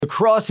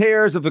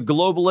crosshairs of the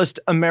globalist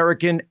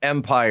American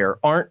empire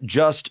aren't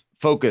just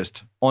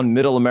focused on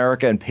middle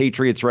America and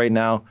patriots right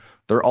now.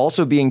 They're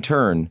also being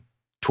turned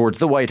towards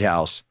the White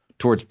House,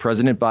 towards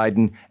President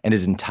Biden and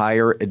his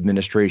entire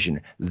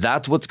administration.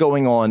 That's what's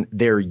going on.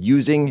 They're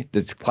using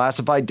this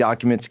classified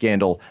document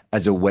scandal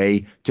as a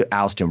way to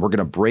oust him. We're going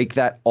to break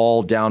that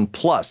all down.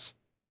 Plus,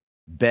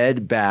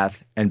 Bed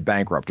Bath and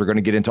Bankrupt. We're going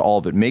to get into all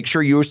of it. Make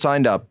sure you're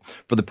signed up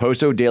for the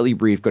Poso Daily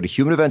Brief. Go to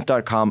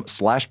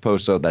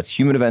humanevents.com/Poso. That's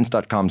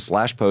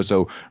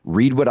humanevents.com/Poso.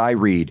 Read what I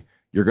read.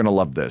 You're going to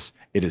love this.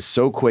 It is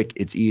so quick.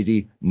 It's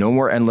easy. No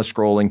more endless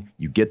scrolling.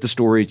 You get the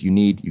stories you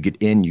need. You get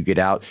in, you get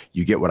out.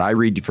 You get what I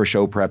read for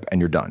show prep,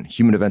 and you're done.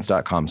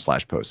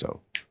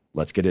 humanevents.com/Poso.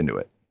 Let's get into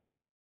it.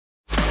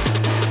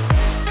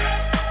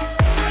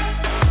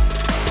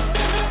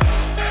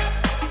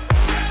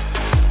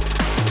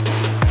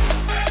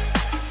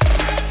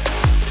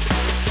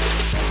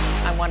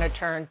 I want to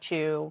turn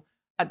to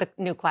the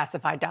new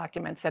classified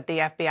documents that the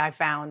FBI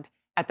found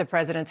at the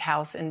president's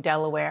house in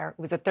Delaware.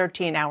 It was a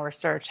 13-hour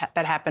search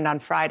that happened on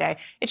Friday.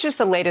 It's just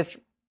the latest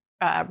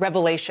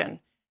revelation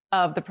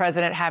of the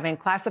president having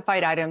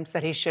classified items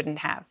that he shouldn't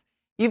have.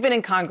 You've been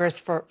in Congress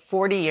for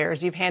 40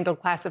 years. You've handled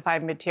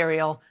classified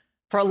material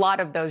for a lot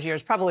of those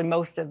years, probably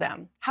most of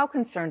them. How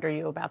concerned are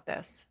you about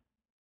this?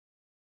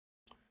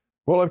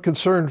 Well, I'm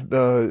concerned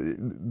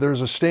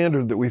there's a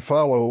standard that we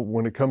follow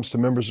when it comes to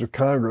members of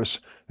Congress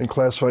and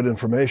classified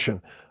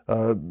information.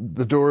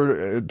 The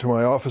door to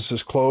my office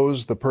is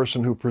closed. The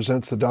person who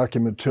presents the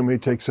document to me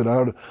takes it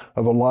out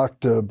of a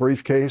locked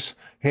briefcase,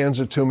 hands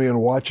it to me, and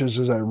watches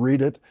as I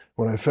read it.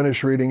 When I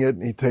finish reading it,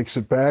 he takes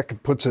it back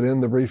and puts it in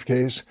the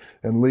briefcase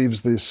and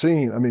leaves the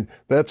scene. I mean,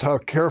 that's how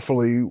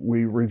carefully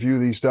we review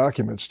these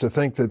documents. To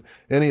think that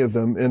any of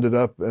them ended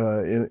up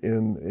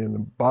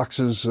in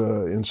boxes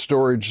in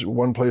storage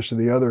one place or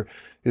the other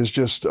is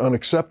just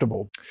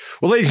unacceptable.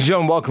 Well, ladies and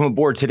gentlemen, welcome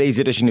aboard today's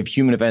edition of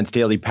Human Events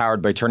Daily,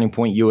 powered by Turning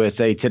Point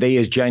USA. Today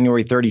is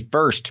January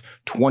 31st,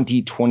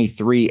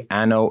 2023,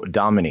 Anno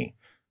Domini.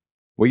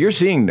 What you're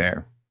seeing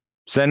there,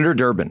 Senator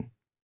Durbin,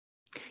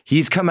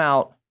 he's come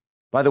out.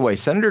 By the way,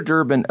 Senator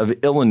Durbin of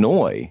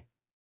Illinois,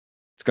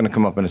 it's going to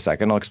come up in a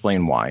second, I'll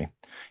explain why,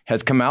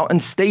 has come out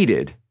and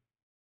stated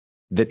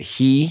that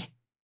he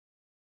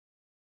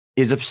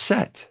is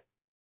upset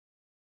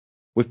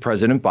with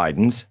President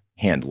Biden's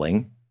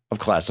handling of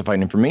classified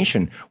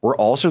information. We're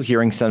also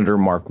hearing Senator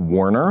Mark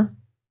Warner,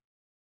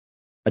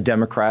 a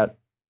Democrat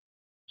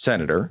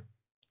senator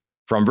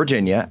from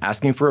Virginia,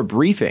 asking for a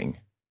briefing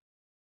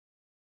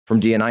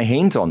from DNI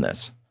Haynes on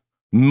this.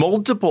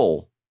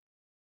 Multiple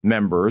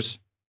members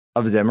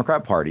of the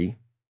Democrat Party,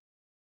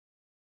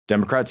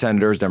 Democrat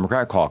senators,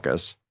 Democrat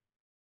caucus,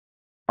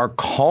 are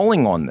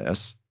calling on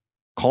this,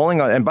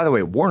 and by the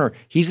way, Warner,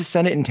 he's the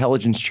Senate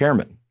Intelligence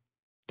Chairman.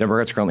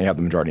 Democrats currently have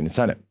the majority in the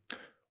Senate.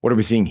 What are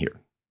we seeing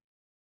here?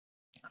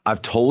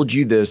 I've told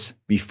you this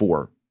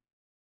before.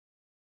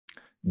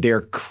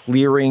 They're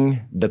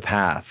clearing the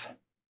path.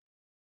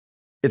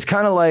 It's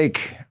kind of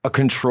like a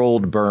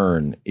controlled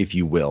burn, if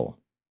you will.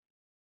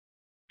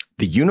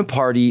 The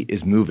Uniparty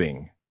is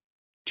moving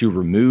to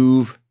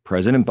remove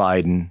President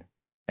Biden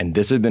and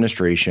this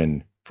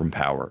administration from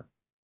power.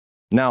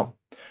 Now,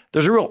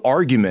 there's a real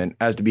argument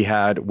as to be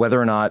had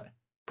whether or not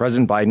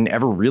President Biden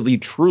ever really,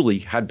 truly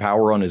had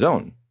power on his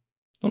own.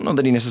 I don't know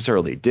that he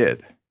necessarily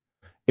did.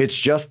 It's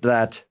just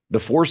that the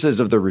forces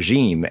of the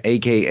regime,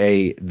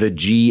 aka the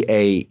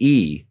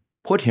GAE,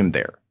 put him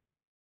there.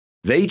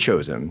 They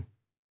chose him.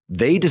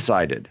 They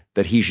decided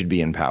that he should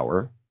be in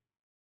power.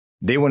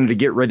 They wanted to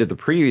get rid of the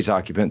previous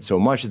occupant so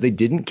much that they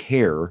didn't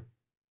care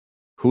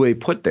who they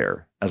put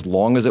there, as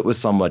long as it was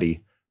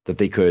somebody that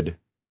they could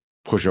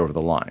push over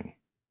the line.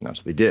 And that's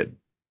what they did.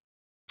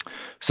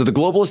 So the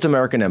globalist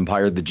American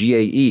empire, the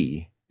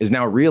GAE, is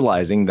now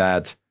realizing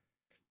that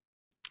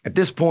at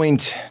this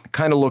point, it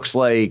kind of looks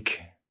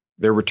like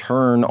their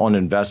return on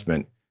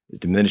investment is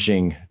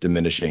diminishing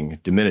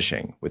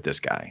with this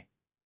guy.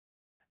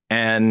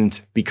 And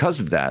because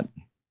of that,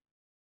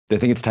 they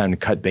think it's time to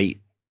cut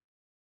bait.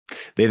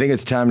 They think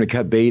it's time to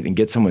cut bait and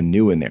get someone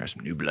new in there,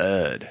 some new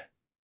blood.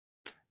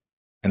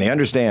 And they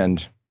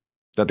understand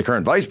that the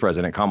current vice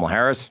president, Kamala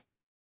Harris,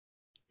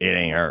 it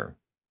ain't her.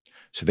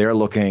 So they're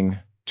looking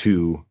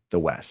to the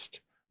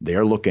West.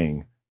 They're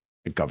looking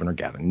at Governor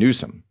Gavin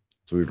Newsom.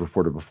 So we've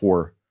reported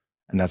before,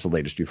 and that's the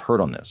latest you've heard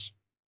on this.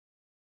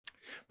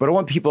 But I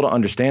want people to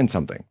understand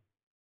something.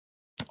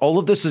 All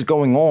of this is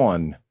going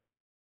on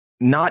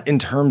not in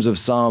terms of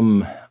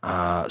some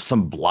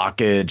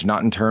blockage,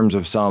 not in terms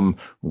of some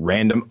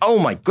random, oh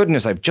my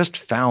goodness, I've just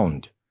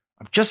found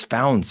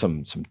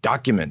some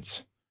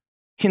documents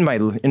in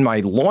my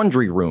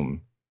laundry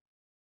room,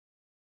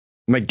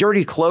 my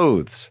dirty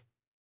clothes.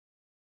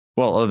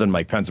 Well, other than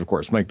Mike Pence, of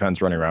course. Mike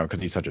Pence running around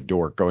because he's such a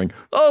dork going,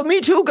 oh, me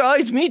too,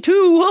 guys, me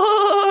too.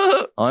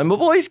 Ah, I'm a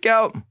Boy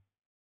Scout.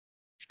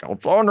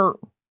 Scout's honor.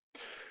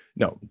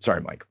 No,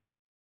 sorry, Mike.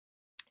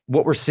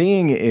 What we're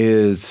seeing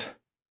is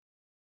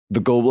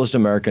the globalist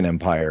American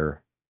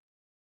empire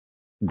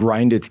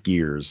grind its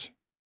gears,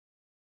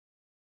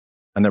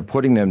 and they're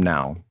putting them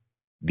now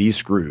these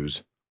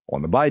screws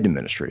on the Biden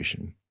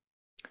administration.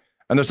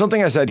 And there's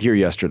something I said here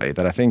yesterday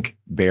that I think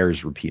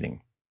bears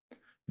repeating,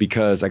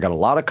 because I got a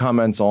lot of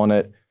comments on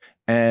it,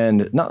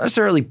 and not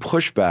necessarily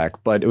pushback,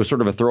 but it was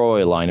sort of a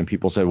throwaway line, and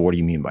people said, what do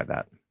you mean by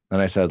that?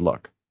 And I said,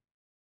 look,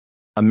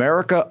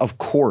 America, of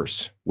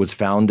course, was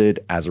founded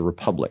as a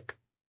republic.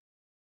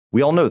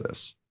 We all know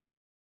this.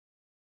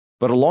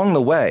 But along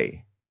the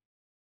way,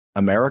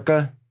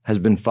 America has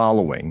been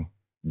following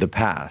the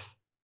path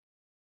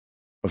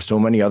of so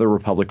many other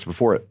republics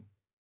before it,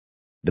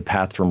 the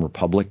path from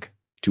republic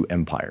to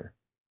empire.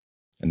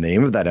 And the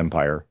name of that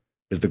empire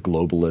is the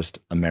globalist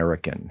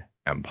American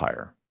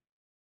empire.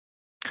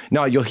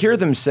 Now, you'll hear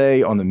them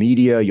say on the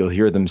media, you'll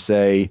hear them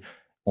say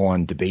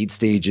on debate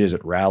stages,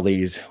 at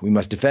rallies, we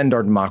must defend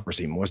our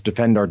democracy, we must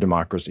defend our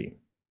democracy.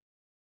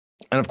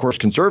 And of course,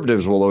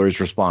 conservatives will always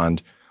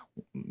respond,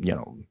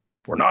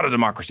 we're not a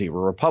democracy,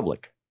 we're a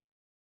republic.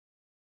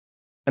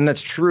 And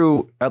that's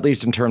true, at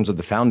least in terms of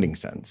the founding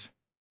sense.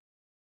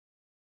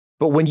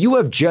 But when you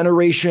have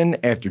generation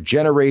after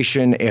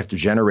generation after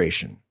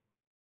generation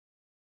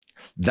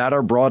that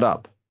are brought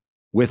up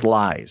with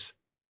lies,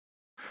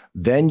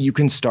 then you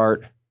can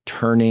start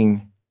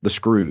turning the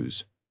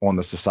screws on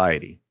the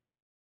society.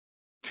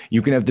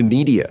 You can have the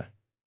media,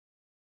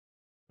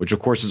 which of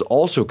course is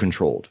also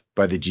controlled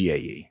by the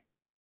GAE,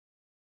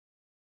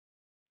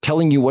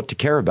 telling you what to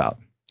care about,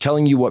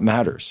 telling you what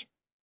matters,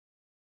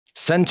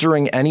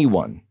 censoring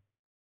anyone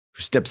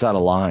who steps out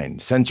of line,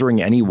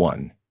 censoring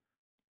anyone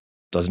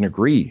doesn't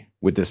agree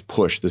with this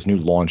push, this new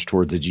launch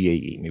towards the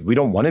GAE. Maybe we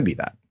don't want to be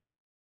that.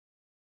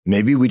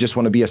 Maybe we just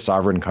want to be a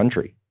sovereign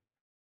country.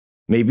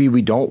 Maybe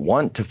we don't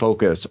want to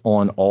focus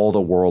on all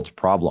the world's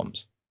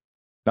problems.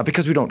 Not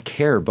because we don't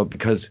care, but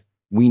because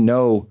we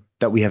know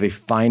that we have a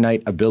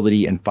finite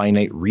ability and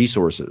finite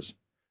resources.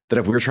 That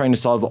if we're trying to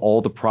solve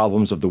all the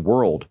problems of the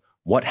world,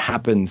 what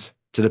happens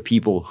to the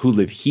people who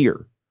live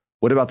here?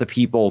 What about the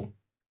people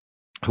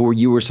who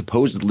you were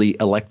supposedly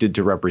elected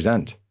to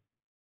represent?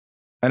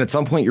 And at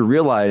some point you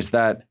realize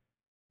that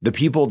the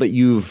people that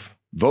you've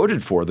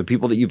voted for, the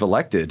people that you've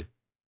elected,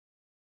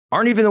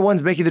 aren't even the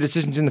ones making the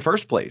decisions in the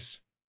first place.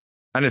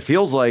 And it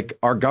feels like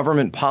our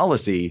government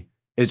policy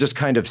is just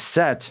kind of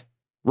set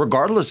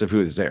regardless of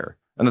who is there,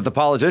 and that the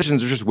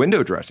politicians are just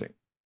window dressing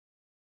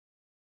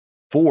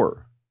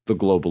for the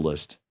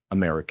globalist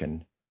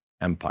American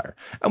empire.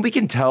 And we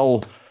can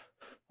tell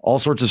all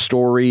sorts of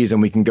stories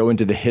and we can go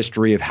into the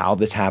history of how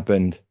this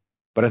happened.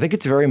 But I think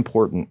it's very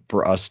important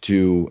for us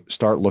to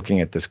start looking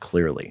at this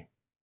clearly.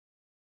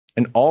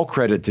 And all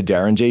credit to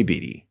Darren J.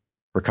 Beattie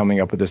for coming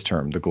up with this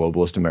term, the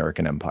globalist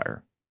American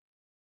empire.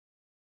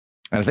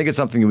 And I think it's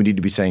something that we need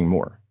to be saying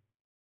more,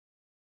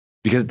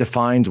 because it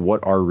defines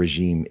what our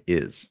regime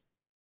is.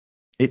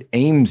 It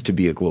aims to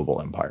be a global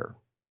empire.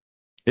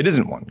 It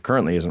isn't one,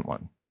 currently isn't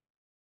one.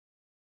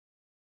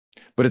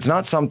 But it's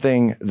not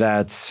something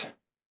that's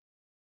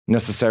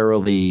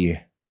necessarily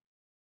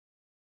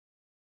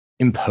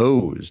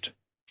imposed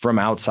from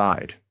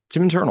outside. It's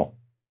internal.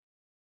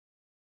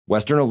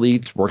 Western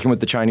elites working with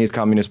the Chinese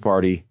Communist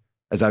Party,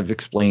 as I've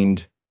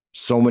explained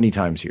so many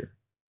times here,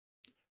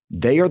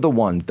 they are the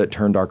ones that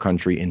turned our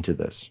country into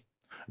this.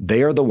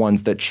 They are the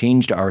ones that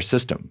changed our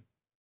system.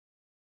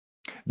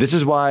 This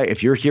is why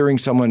if you're hearing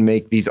someone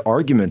make these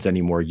arguments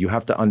anymore, you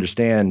have to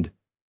understand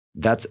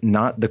that's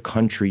not the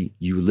country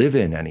you live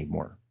in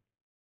anymore.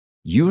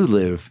 You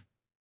live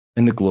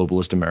in the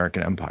globalist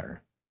American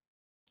empire.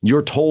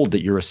 You're told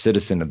that you're a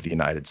citizen of the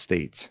United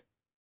States,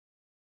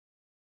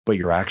 but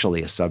you're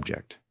actually a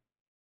subject.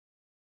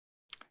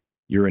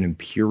 You're an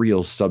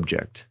imperial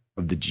subject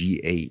of the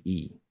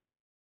GAE.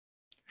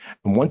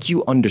 And once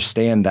you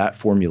understand that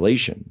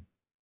formulation,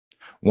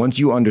 once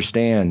you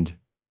understand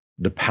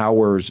the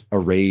powers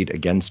arrayed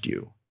against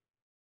you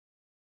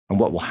and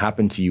what will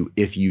happen to you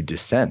if you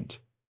dissent,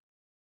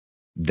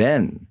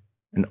 then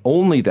and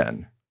only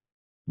then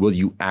will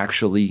you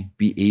actually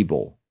be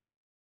able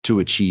to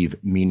achieve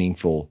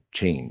meaningful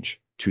change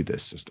to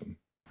this system.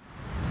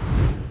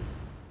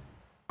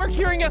 We're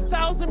curing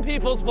 1,000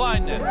 people's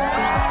blindness. It's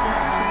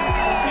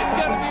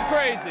gonna be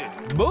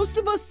crazy. Most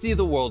of us see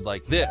the world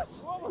like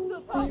this.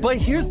 But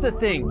here's the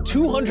thing,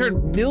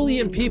 200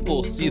 million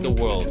people see the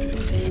world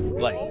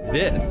like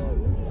this.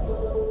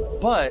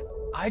 But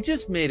I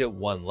just made it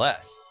one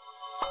less.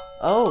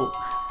 Oh.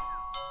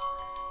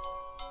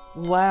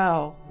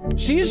 Wow.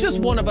 She's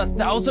just one of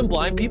 1,000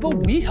 blind people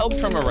we helped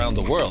from around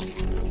the world.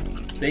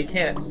 They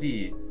can't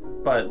see,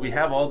 but we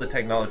have all the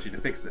technology to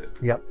fix it.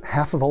 Yep,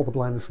 half of all the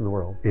blindness in the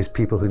world is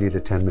people who need a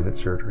 10-minute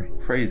surgery.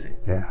 Crazy.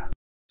 Yeah.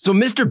 So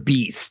Mr.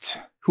 Beast,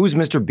 who's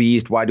Mr.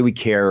 Beast? Why do we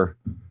care?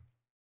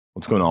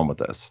 What's going on with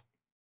this?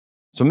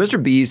 So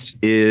Mr. Beast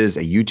is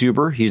a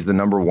YouTuber. He's the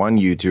 #1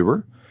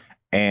 YouTuber.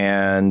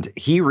 And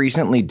he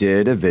recently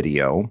did a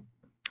video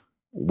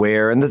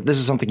where, and this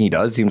is something he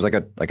does, seems like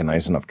a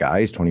nice enough guy.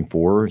 He's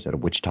 24, he's out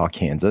of Wichita,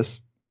 Kansas.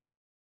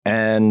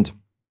 And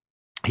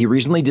he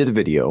recently did a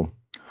video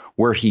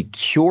where he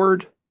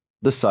cured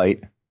the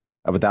sight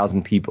of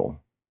 1,000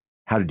 people.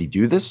 How did he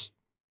do this?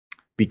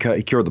 Because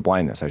he cured the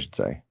blindness, I should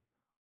say.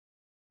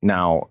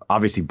 Now,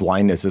 obviously,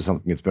 blindness is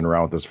something that's been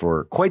around with us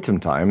for quite some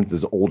time. It's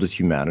as old as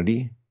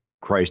humanity.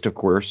 Christ, of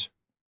course,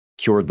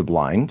 cured the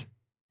blind,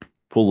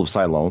 pool of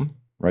Siloam,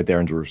 right there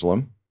in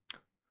Jerusalem.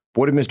 But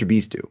what did Mr.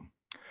 Beast do?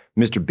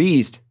 Mr.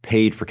 Beast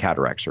paid for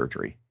cataract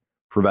surgery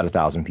for about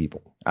 1,000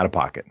 people out of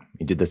pocket.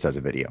 He did this as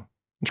a video.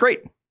 It's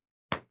great.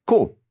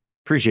 Cool.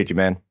 Appreciate you,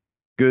 man.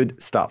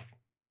 Good stuff.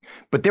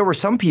 But there were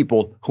some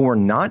people who were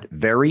not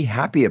very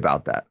happy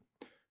about that.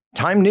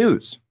 Time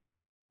News,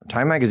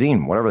 Time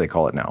Magazine, whatever they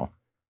call it now,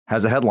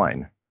 has a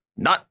headline,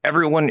 "Not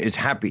everyone is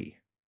happy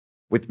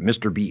with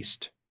Mr.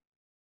 Beast."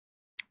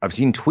 I've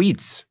seen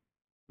tweets,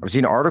 I've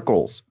seen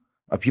articles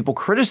of people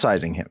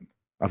criticizing him,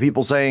 of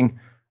people saying,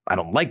 "I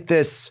don't like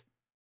this.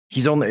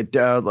 He's only,"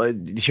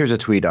 here's a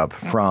tweet up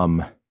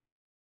from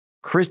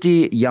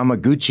Christy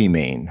Yamaguchi,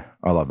 Maine.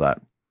 I love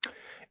that.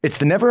 "It's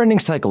the never-ending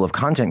cycle of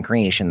content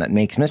creation that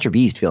makes Mr.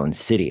 Beast feel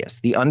insidious.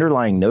 The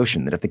underlying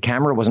notion that if the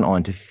camera wasn't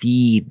on to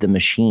feed the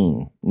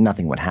machine,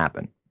 nothing would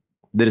happen.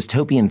 The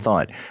dystopian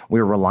thought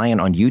we're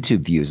reliant on YouTube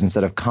views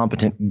instead of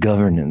competent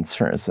governance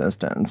for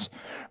assistance.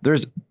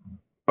 There's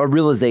a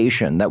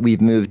realization that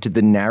we've moved to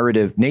the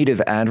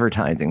native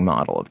advertising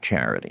model of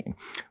charity.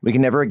 We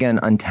can never again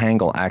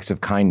untangle acts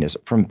of kindness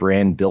from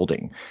brand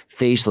building.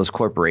 Faceless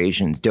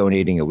corporations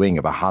donating a wing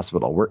of a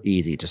hospital were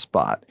easy to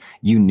spot.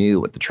 You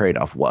knew what the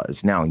trade-off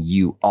was. Now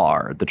you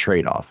are the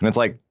trade-off." And it's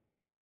like,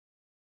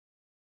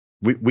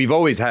 we've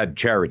always had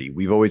charity.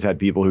 We've always had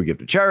people who give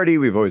to charity.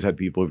 We've always had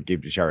people who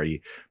give to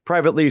charity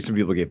privately. Some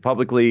people give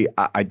publicly.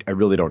 I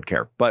really don't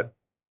care. But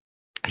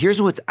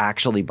here's what's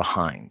actually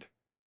behind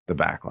the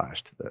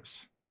backlash to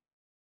this.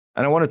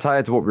 And I want to tie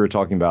it to what we were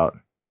talking about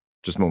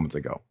just moments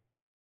ago.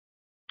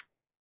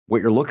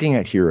 What you're looking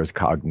at here is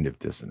cognitive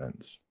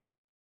dissonance.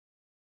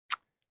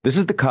 This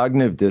is the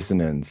cognitive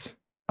dissonance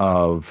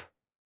of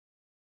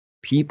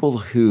people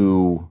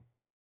who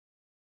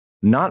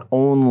not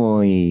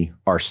only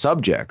are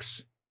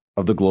subjects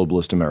of the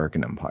globalist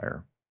American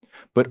empire,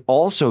 but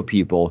also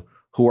people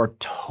who are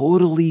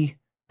totally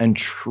and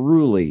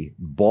truly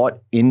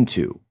bought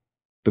into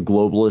the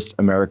globalist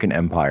American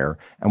empire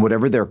and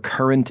whatever their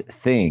current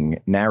thing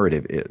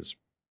narrative is.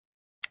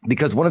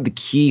 Because one of the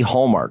key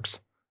hallmarks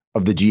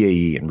of the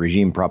GAE and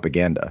regime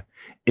propaganda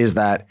is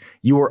that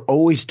you are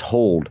always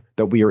told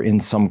that we are in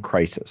some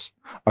crisis,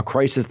 a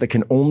crisis that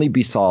can only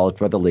be solved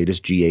by the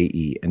latest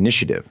GAE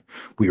initiative.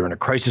 We are in a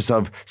crisis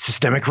of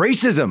systemic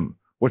racism.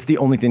 What's the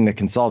only thing that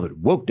can solve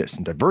it? Wokeness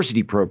and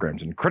diversity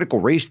programs and critical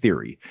race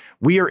theory.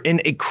 We are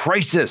in a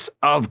crisis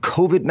of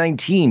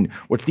COVID-19.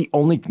 What's the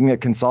only thing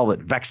that can solve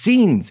it?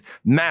 Vaccines,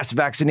 mass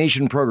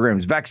vaccination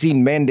programs,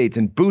 vaccine mandates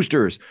and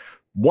boosters.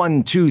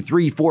 1, 2,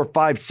 3, 4,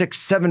 5, 6,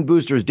 7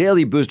 boosters,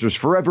 daily boosters,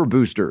 forever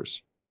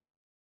boosters.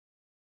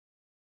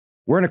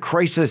 We're in a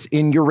crisis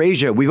in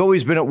Eurasia. We've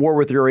always been at war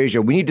with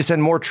Eurasia. We need to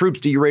send more troops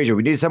to Eurasia.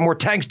 We need to send more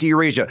tanks to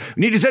Eurasia.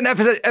 We need to send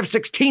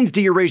F-16s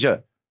to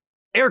Eurasia.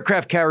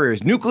 Aircraft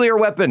carriers, nuclear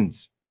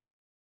weapons,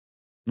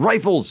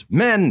 rifles,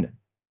 men.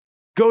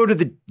 Go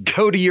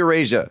to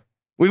Eurasia.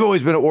 We've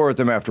always been at war with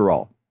them after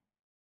all.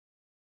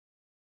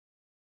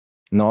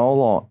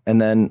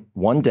 And then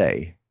one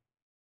day,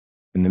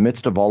 in the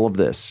midst of all of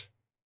this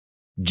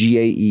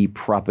GAE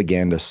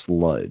propaganda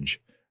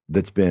sludge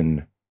that's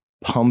been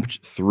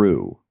pumped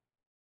through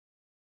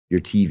your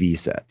TV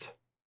set,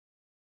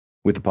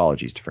 with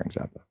apologies to Frank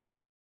Zappa,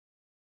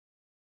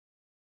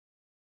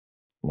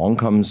 along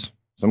comes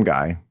some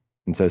guy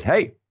and says,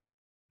 "Hey,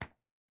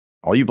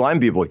 all you blind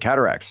people with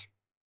cataracts,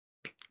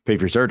 pay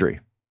for your surgery."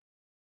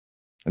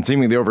 And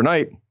seemingly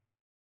overnight,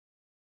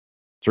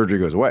 surgery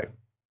goes away.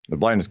 The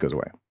blindness goes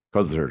away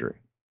because of the surgery.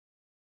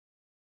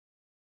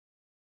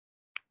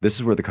 This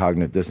is where the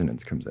cognitive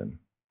dissonance comes in.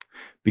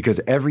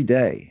 Because every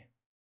day,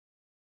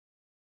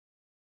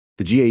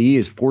 the GAE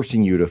is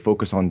forcing you to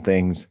focus on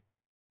things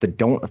that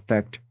don't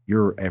affect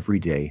your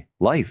everyday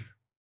life.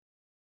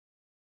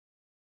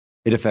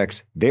 It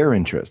affects their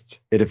interests.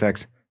 It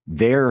affects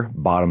their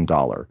bottom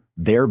dollar,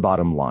 their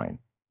bottom line,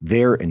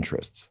 their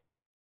interests.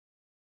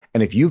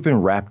 And if you've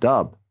been wrapped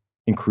up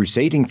in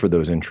crusading for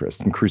those interests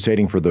and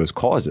crusading for those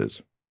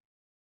causes,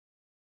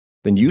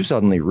 then you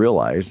suddenly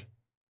realize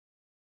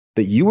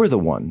that you were the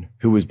one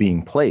who was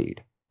being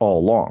played all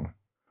along.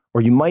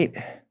 Or you might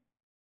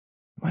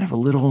have a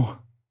little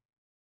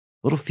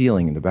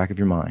feeling in the back of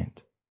your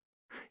mind.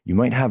 You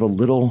might have a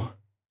little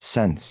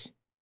sense,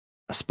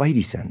 a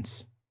spidey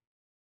sense.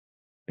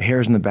 The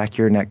hairs in the back of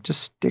your neck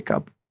just stick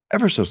up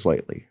ever so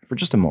slightly for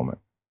just a moment.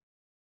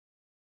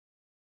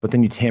 But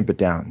then you tamp it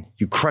down,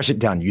 you crush it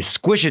down, you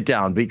squish it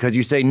down because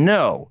you say,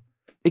 no,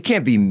 it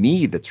can't be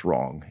me that's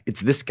wrong. It's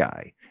this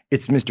guy.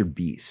 It's Mr.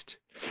 Beast.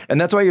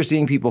 And that's why you're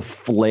seeing people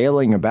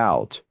flailing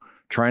about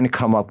trying to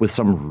come up with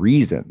some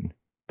reason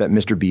that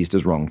Mr. Beast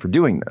is wrong for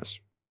doing this.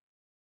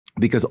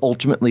 Because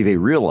ultimately they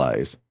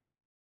realize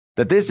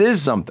that this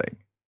is something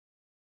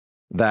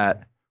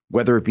that,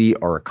 whether it be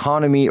our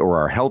economy or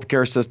our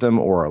healthcare system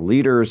or our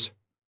leaders,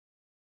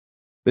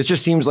 this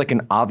just seems like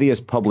an obvious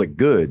public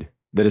good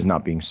that is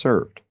not being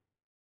served.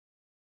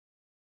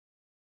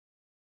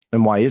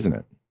 And why isn't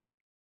it?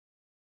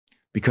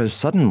 Because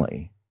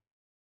suddenly,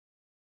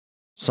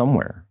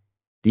 somewhere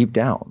deep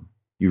down,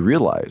 you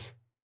realize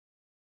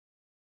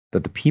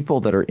that the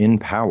people that are in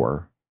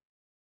power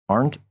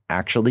aren't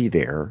actually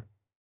there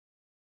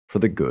for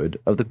the good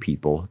of the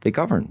people they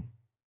govern.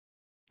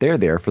 They're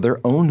there for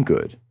their own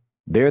good.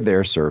 They're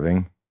there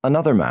serving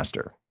another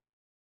master.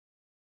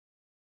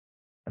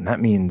 And that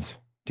means,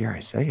 dare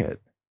I say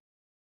it,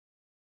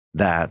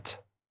 that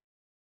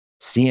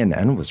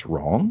CNN was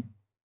wrong,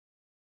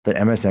 that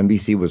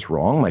MSNBC was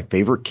wrong, my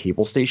favorite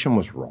cable station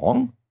was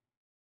wrong,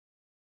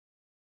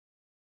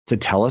 to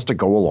tell us to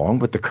go along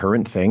with the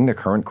current thing, the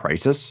current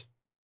crisis,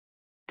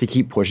 to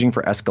keep pushing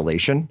for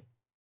escalation,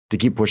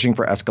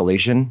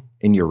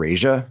 in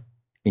Eurasia,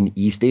 in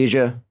East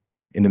Asia,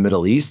 in the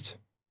Middle East,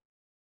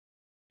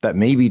 that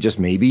maybe, just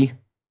maybe,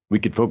 we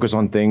could focus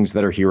on things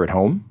that are here at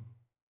home.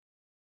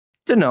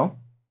 Didn't know.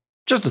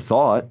 Just a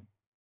thought.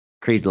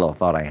 Crazy little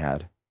thought I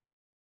had.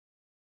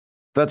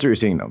 That's what you're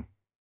seeing, though.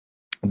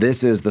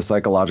 This is the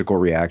psychological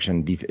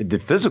reaction, the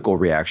physical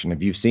reaction.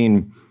 If you've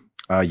seen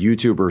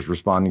YouTubers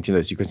responding to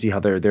this, you can see how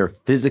they're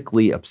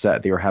physically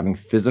upset. They are having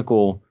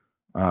physical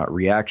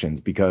reactions,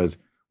 because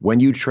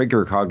when you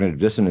trigger cognitive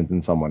dissonance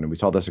in someone, and we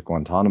saw this at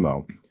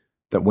Guantanamo,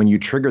 that when you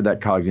trigger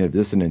that cognitive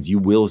dissonance, you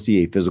will see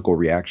a physical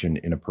reaction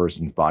in a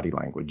person's body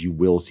language. You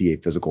will see a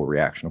physical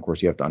reaction. Of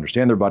course, you have to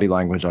understand their body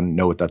language and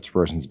know what that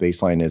person's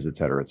baseline is, et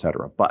cetera, et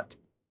cetera. But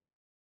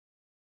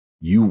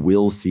you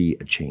will see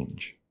a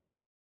change,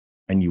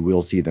 and you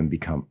will see them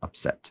become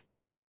upset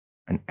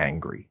and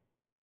angry,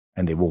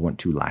 and they will want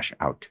to lash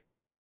out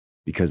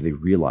because they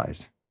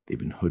realize they've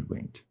been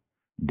hoodwinked.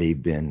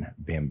 They've been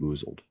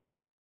bamboozled.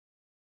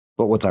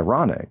 But what's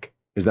ironic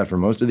is that for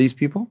most of these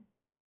people,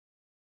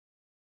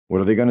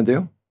 what are they going to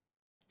do?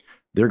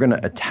 They're going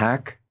to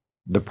attack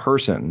the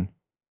person. And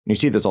you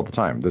see this all the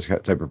time, this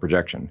type of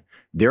projection.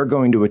 They're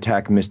going to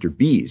attack Mr.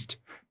 Beast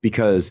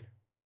because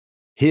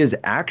his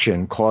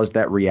action caused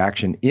that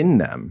reaction in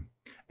them.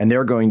 And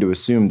they're going to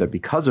assume that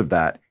because of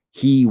that,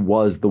 he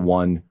was the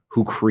one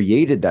who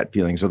created that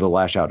feeling. So they'll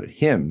lash out at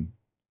him.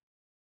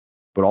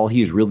 But all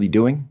he's really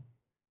doing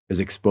is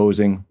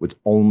exposing what's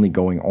only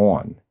going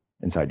on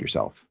inside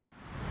yourself.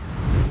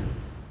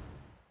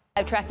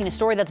 I'm tracking a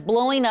story that's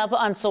blowing up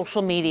on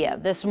social media.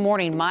 This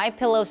morning,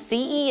 MyPillow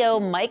CEO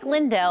Mike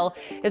Lindell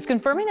is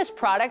confirming his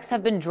products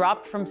have been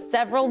dropped from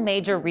several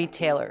major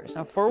retailers.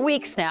 Now, for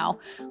weeks now,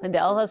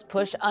 Lindell has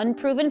pushed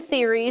unproven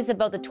theories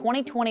about the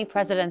 2020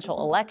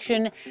 presidential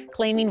election,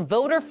 claiming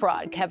voter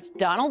fraud kept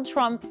Donald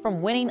Trump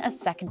from winning a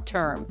second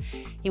term.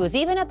 He was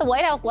even at the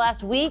White House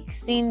last week,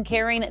 seen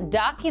carrying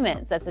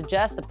documents that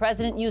suggest the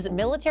president used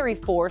military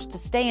force to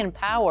stay in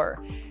power.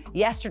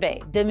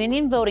 Yesterday,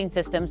 Dominion Voting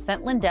Systems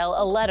sent Lindell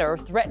a letter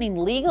threatening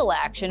legal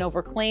action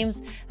over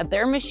claims that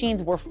their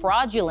machines were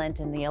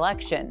fraudulent in the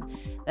election.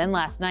 Then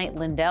last night,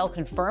 Lindell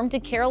confirmed to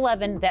KARE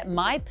 11 that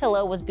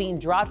MyPillow was being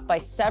dropped by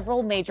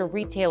several major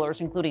retailers,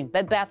 including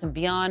Bed Bath &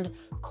 Beyond,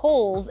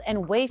 Kohl's,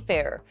 and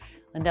Wayfair.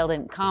 Lindell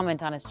didn't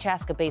comment on his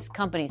Chaska-based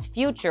company's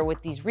future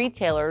with these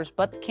retailers,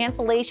 but the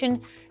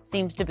cancellation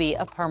seems to be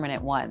a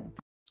permanent one.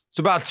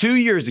 So about 2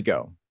 years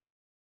ago,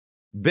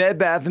 Bed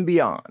Bath &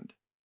 Beyond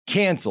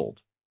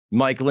canceled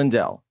Mike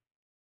Lindell,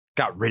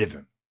 got rid of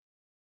him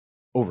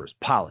over his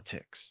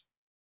politics,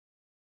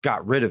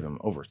 got rid of him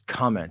over his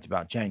comment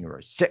about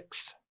January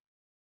 6th.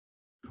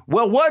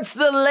 Well, what's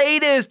the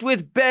latest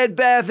with Bed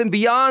Bath &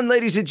 Beyond,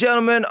 ladies and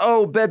gentlemen?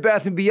 Oh, Bed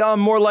Bath & Beyond,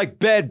 more like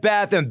Bed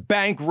Bath &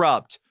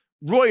 Bankrupt.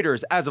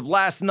 Reuters, as of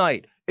last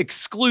night,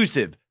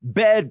 exclusive,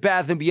 Bed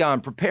Bath &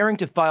 Beyond preparing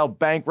to file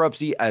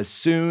bankruptcy as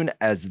soon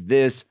as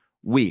this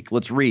week.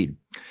 Let's read.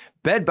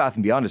 Bed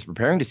Bath & Beyond is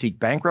preparing to seek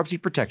bankruptcy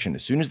protection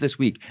as soon as this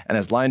week and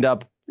has lined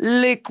up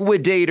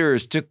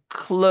liquidators to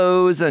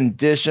close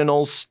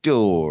additional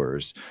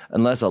stores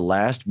unless a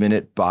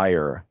last-minute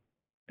buyer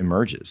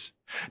emerges.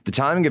 The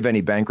timing of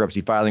any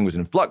bankruptcy filing was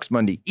in flux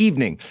Monday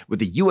evening, with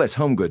the U.S.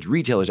 home goods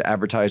retailers'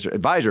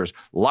 advisors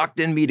locked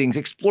in meetings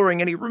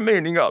exploring any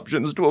remaining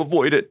options to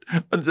avoid it,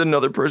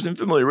 another person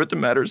familiar with the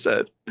matter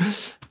said.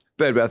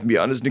 Bed Bath &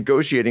 Beyond is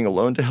negotiating a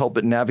loan to help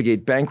it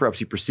navigate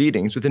bankruptcy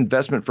proceedings, with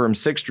investment firm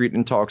Sixth Street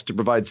in talks to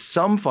provide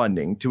some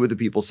funding, two of the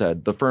people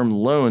said. The firm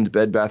loaned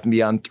Bed Bath &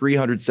 Beyond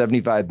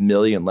 $375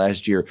 million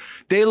last year.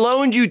 They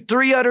loaned you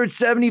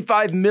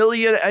 $375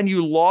 million and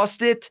you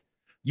lost it?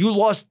 You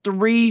lost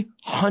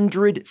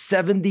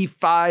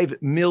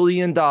 $375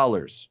 million.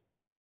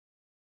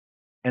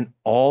 And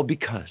all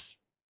because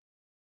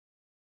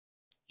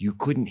you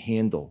couldn't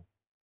handle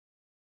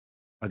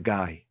a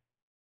guy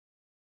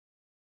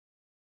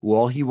who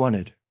all he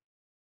wanted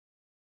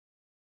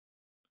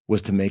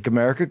was to make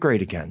America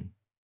great again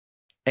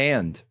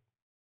and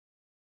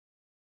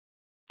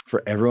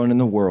for everyone in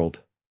the world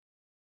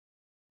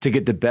to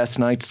get the best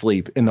night's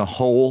sleep in the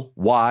whole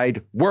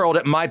wide world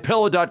at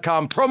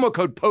MyPillow.com. Promo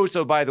code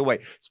POSO, by the way.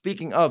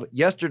 Speaking of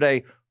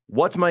yesterday,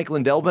 what's Mike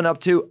Lindell been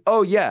up to?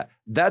 Oh, yeah,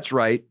 that's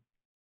right.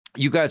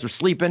 You guys were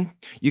sleeping.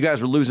 You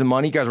guys were losing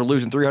money. You guys were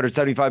losing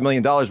 $375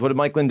 million. What did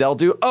Mike Lindell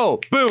do?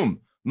 Oh, boom,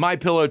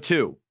 MyPillow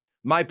 2.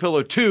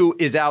 MyPillow 2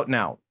 is out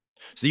now.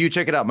 So you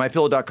check it out,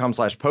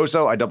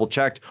 mypillow.com/Poso. I double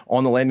checked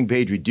on the landing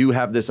page. We do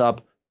have this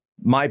up.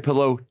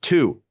 MyPillow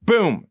 2,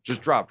 boom,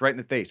 just dropped right in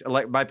the face.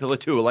 MyPillow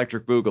 2,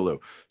 Electric Boogaloo.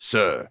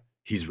 Sir,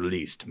 he's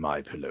released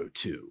MyPillow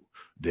 2.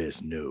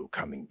 There's no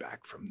coming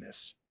back from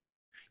this.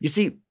 You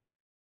see,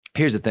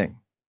 here's the thing.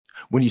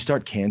 When you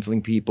start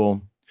canceling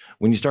people,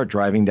 when you start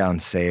driving down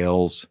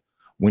sales,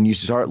 when you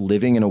start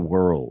living in a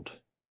world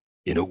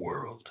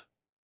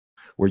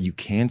where you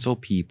cancel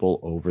people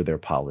over their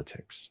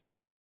politics,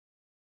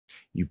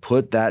 you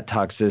put that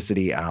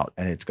toxicity out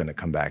and it's going to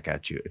come back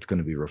at you. It's going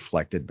to be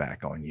reflected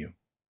back on you.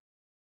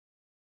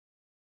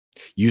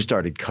 You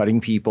started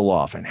cutting people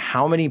off. And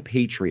how many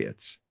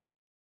patriots,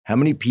 how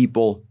many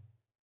people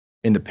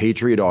in the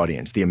Patriot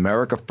audience, the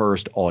America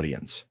First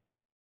audience,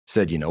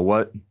 said, you know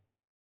what?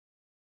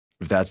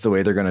 If that's the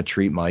way they're going to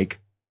treat Mike,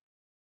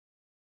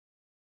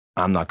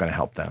 I'm not going to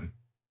help them.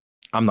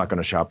 I'm not going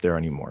to shop there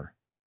anymore.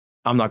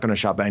 I'm not going to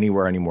shop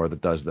anywhere anymore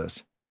that does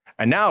this.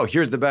 And now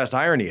here's the best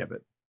irony of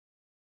it.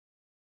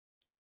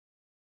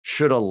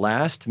 Should a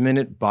last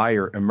minute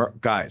buyer,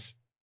 guys,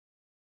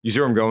 you see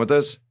where I'm going with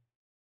this?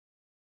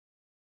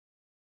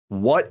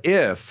 What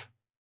if,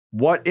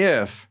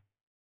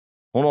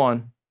 hold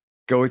on,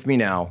 go with me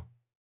now.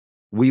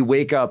 We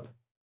wake up.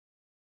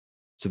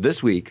 So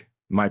this week,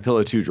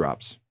 MyPillow 2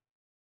 drops.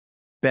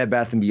 Bed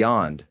Bath &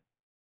 Beyond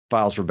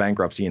files for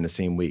bankruptcy in the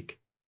same week.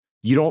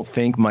 You don't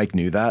think Mike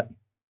knew that?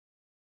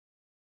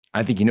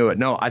 I think he knew it.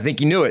 No, I think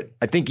he knew it.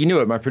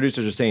 My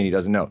producers are saying he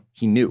doesn't know.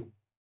 He knew.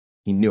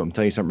 I'm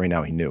telling you something right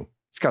now. He knew.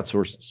 He's got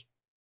sources.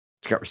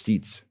 He's got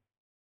receipts.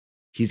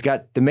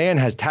 The man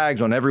has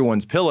tags on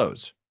everyone's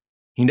pillows.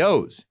 He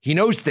knows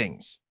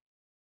things.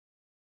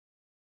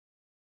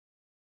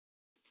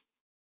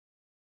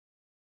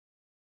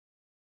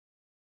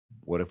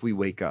 What if we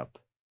wake up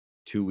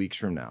 2 weeks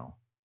from now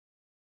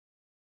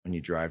and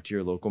you drive to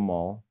your local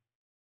mall,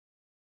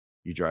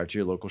 you drive to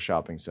your local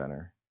shopping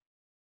center,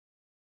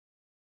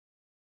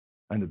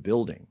 and the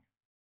building,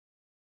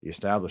 the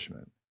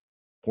establishment,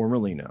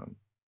 formerly known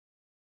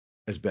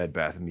as Bed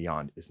Bath &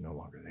 Beyond, is no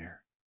longer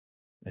there.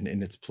 And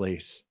in its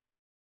place,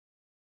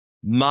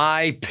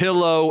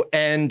 MyPillow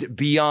and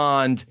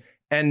Beyond,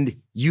 and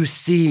you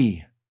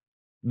see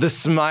the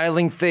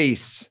smiling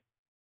face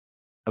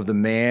of the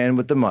man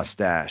with the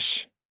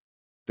mustache,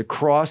 the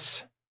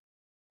cross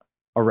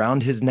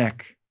around his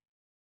neck,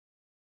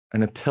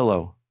 and a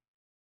pillow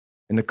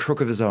in the crook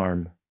of his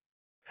arm,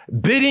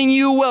 bidding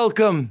you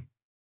welcome,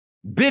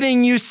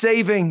 bidding you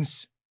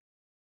savings,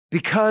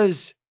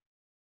 because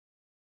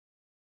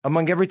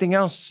among everything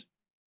else,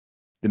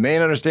 the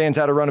man understands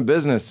how to run a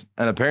business,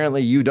 and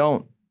apparently you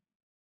don't.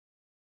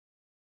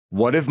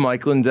 What if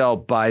Mike Lindell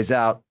buys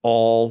out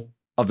all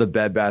of the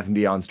Bed Bath &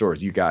 Beyond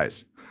stores? You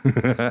guys.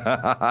 Look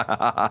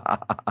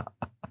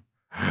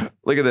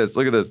at this.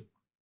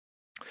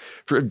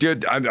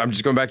 I'm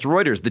just going back to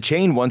Reuters. The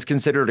chain, once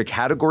considered a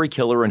category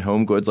killer in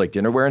home goods like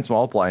dinnerware and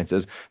small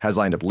appliances, has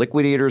lined up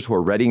liquidators who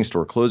are readying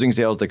store closing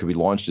sales that could be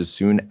launched as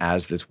soon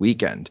as this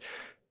weekend.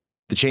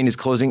 The chain is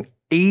closing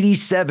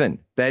 87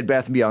 Bed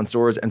Bath & Beyond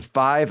stores and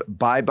 5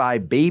 Bye Bye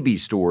Baby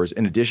stores,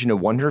 in addition to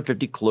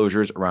 150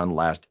 closures around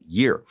last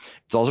year.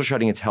 It's also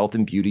shutting its health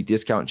and beauty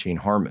discount chain,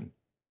 Harmon.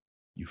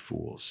 You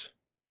fools.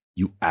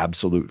 You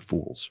absolute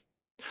fools.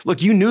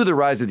 Look, you knew the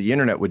rise of the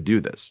internet would do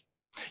this.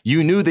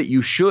 You knew that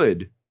you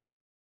should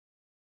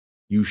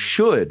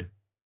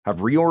have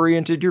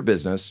reoriented your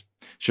business,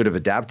 should have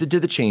adapted to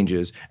the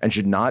changes, and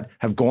should not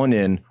have gone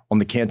in on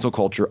the cancel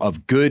culture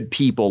of good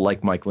people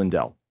like Mike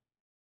Lindell.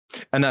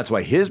 And that's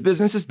why his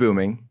business is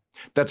booming.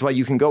 That's why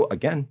you can go,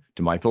 again,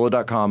 to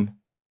mypillow.com,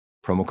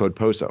 promo code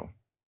POSO.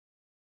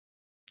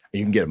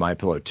 You can get a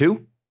MyPillow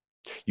 2.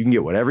 You can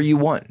get whatever you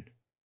want.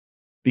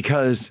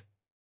 Because,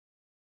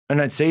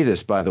 and I'd say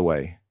this, by the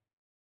way,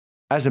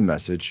 as a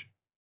message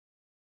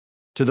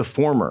to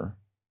the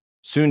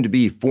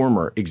soon-to-be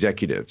former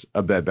executives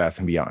of Bed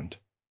Bath & Beyond,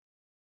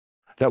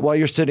 that while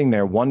you're sitting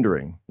there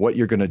wondering what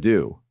you're going to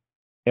do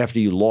after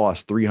you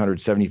lost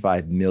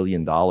 $375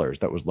 million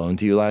that was loaned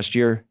to you last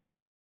year,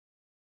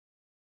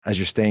 as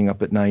you're staying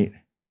up at night,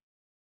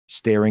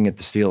 staring at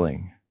the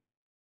ceiling,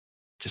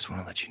 just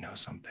want to let you know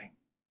something.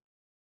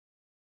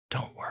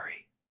 Don't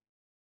worry.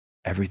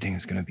 Everything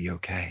is going to be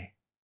okay.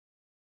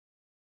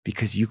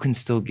 Because you can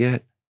still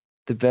get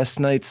the best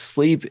night's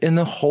sleep in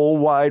the whole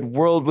wide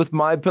world with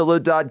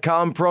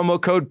MyPillow.com,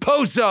 promo code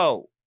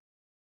POSO.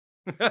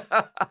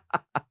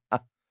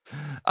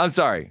 I'm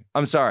sorry.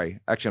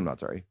 Actually, I'm not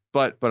sorry.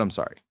 But I'm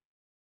sorry.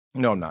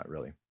 No, I'm not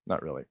really.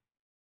 Not really.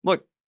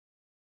 Look,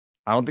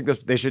 I don't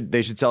think they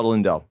should sell to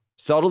Lindell.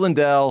 Sell to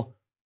Lindell.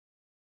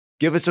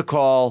 Give us a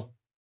call.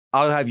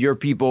 I'll have your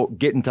people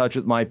get in touch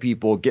with my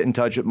people, get in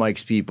touch with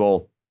Mike's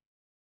people.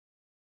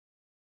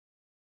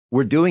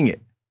 We're doing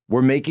it.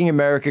 We're making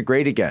America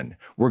great again.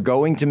 We're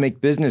going to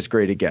make business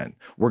great again.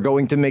 We're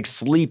going to make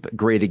sleep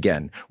great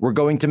again. We're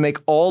going to make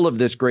all of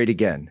this great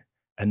again.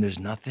 And there's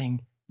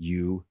nothing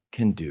you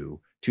can do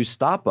to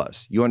stop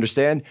us. You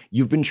understand?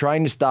 You've been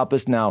trying to stop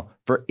us now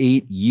for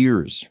 8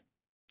 years.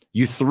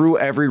 You threw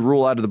every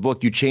rule out of the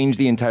book. You changed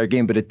the entire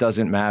game, but it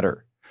doesn't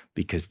matter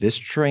because this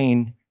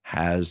train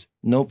has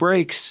no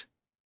brakes.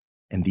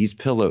 And these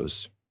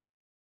pillows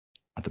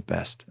are the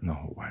best in the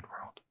whole wide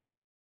world.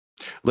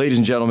 Ladies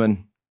and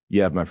gentlemen,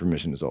 you have my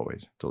permission as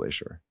always to lay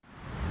sure.